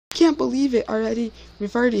Can't believe it already.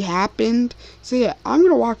 We've already happened. So yeah, I'm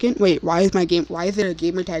gonna walk in. Wait, why is there a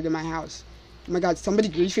gamer tag in my house? Oh my god, somebody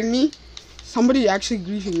griefing me? Somebody actually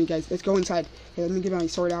griefing me, guys. Let's go inside. Hey, let me get my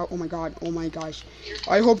sword out. Oh my god, oh my gosh.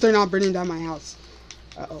 I hope they're not burning down my house.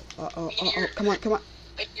 Uh-oh. Come on.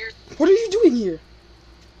 What are you doing here?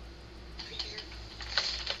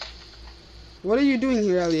 What are you doing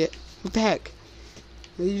here, Elliot? What the heck?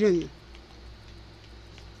 What are you doing here?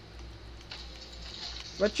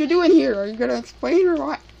 What you doing here? Are you gonna explain or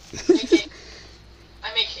what?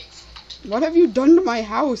 I make cakes. What have you done to my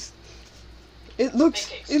house? It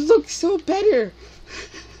looks so better.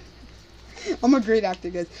 I'm a great actor,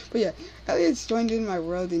 guys. But yeah, Elliot's joined in my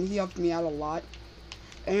world and he helped me out a lot.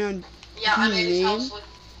 And yeah, I made his house look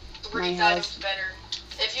 3 times better.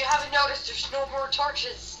 If you haven't noticed, there's no more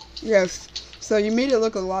torches. Yes. So you made it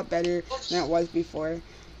look a lot better than it was before.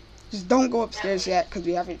 Just don't go upstairs yet because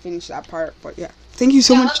we haven't finished that part. But yeah, thank you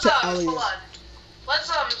so much to Elliot. Hold on. Let's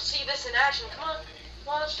see this in action. Come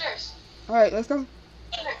on upstairs. All right, let's go.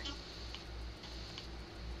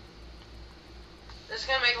 This is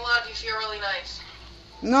gonna make a lot of you feel really nice.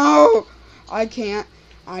 No, I can't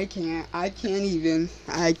even.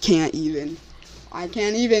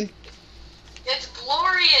 It's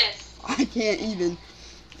glorious. I can't even.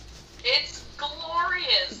 It's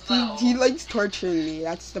glorious, though. He likes torturing me.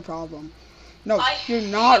 That's the problem. No, you're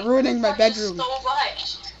not ruining my bedroom. So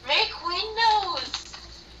much. Make windows.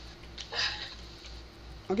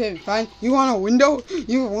 Okay, fine. You want a window?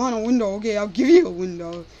 You want a window? Okay, I'll give you a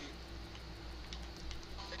window.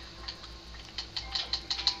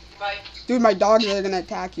 Bye. Dude, my dogs are gonna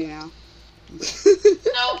attack you now. No, your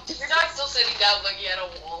dog's still sitting down looking at a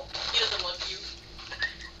wall. He doesn't love you.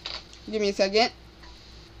 Give me a second.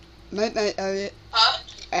 Night, Elliot.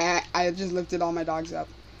 Huh? I just lifted all my dogs up.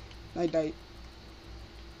 Night. Hi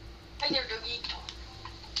there, doggy.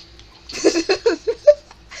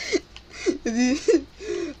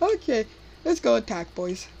 Okay, let's go attack,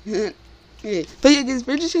 boys. Okay, but yeah, guys,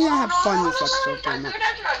 we're just gonna have fun this episode. That's not good.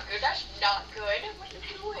 That's not good. What are you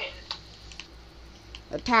doing?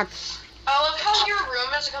 Attack. I love how your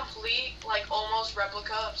room is a complete, like, almost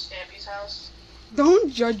replica of Stampy's house.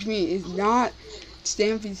 Don't judge me. It's not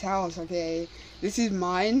Stampy's house, okay? This is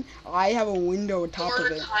mine. I have a window atop of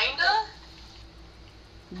it. Kinda?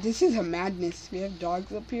 This is a madness. We have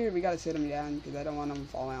dogs up here. We gotta sit them down because I don't want them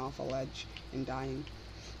falling off a ledge and dying.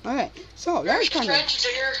 Alright, so that was kind of...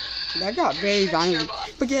 That got very violent.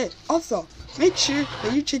 But yeah, also, make sure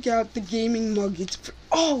that you check out the gaming mug. It's for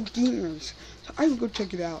all gamers. So I will go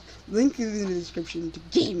check it out. Link is in the description to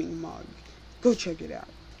gaming mug. Go check it out.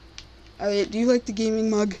 Elliot, do you like the gaming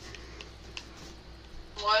mug?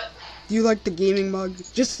 What? Do you like the gaming mug?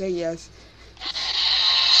 Just say yes.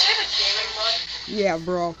 Say the gaming mug? Yeah,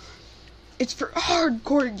 bro. It's for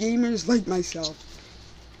hardcore gamers like myself.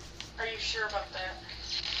 Are you sure about that?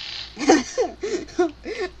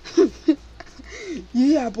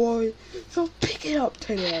 Yeah, boy. So pick it up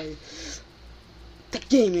today. The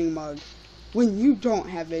gaming mug. When you don't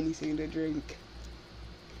have anything to drink.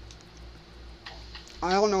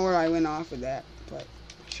 I don't know where I went off with that, but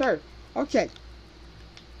sure. Okay.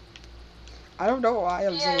 I don't know why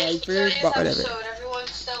I'm so hyper, but whatever. Everyone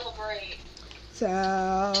celebrate.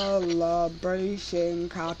 Celebration,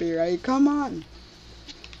 copyright, come on.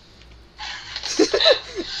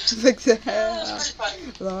 Like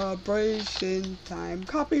celebration time,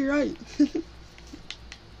 copyright.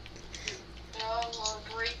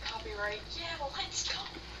 Great copyright. Yeah, well, let's go.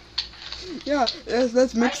 Yeah,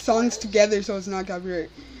 let's mix songs together so it's not copyright.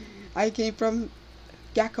 I came from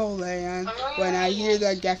Geckoland. When I hear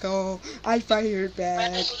the gecko, I fire it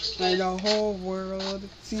back. When the whole world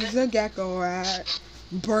sees a gecko at,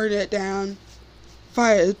 burn it down,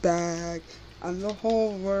 fire it back. I'm the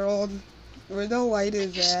whole world where the light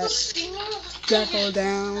is at. Gecko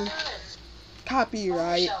down.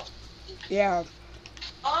 Copyright. Yeah.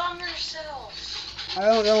 On yourself. I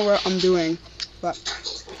don't know what I'm doing, but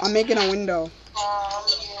I'm making a window.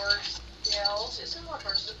 Yourself. Is there more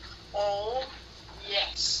torches? Oh,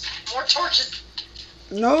 yes. More torches.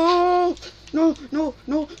 No.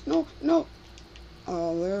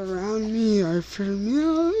 All around me are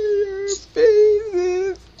familiar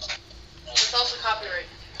faces. It's also copyright.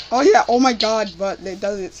 Oh yeah, oh my god, but it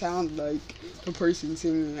doesn't sound like the person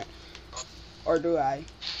singing it. Or do I?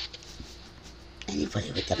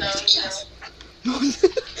 Anybody with the messages? No,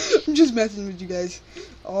 I'm just messing with you guys.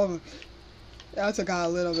 That's got a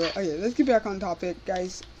little bit. Okay, let's get back on topic,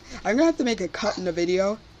 guys. I'm gonna have to make a cut in the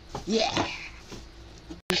video. Yeah.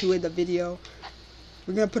 Into the video.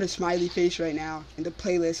 We're gonna put a smiley face right now in the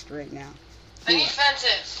playlist right now. I need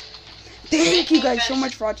fences. thank you guys so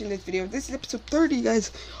much for watching this video. This is episode 30,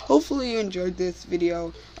 guys. Hopefully you enjoyed this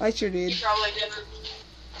video. I sure did. You probably didn't.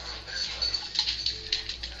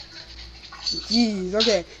 Jeez,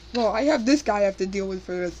 okay. Well, I have this guy I have to deal with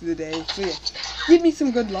for the rest of the day. So yeah, give me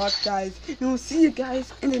some good luck, guys. And we'll see you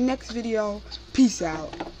guys in the next video. Peace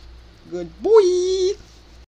out. Good boy.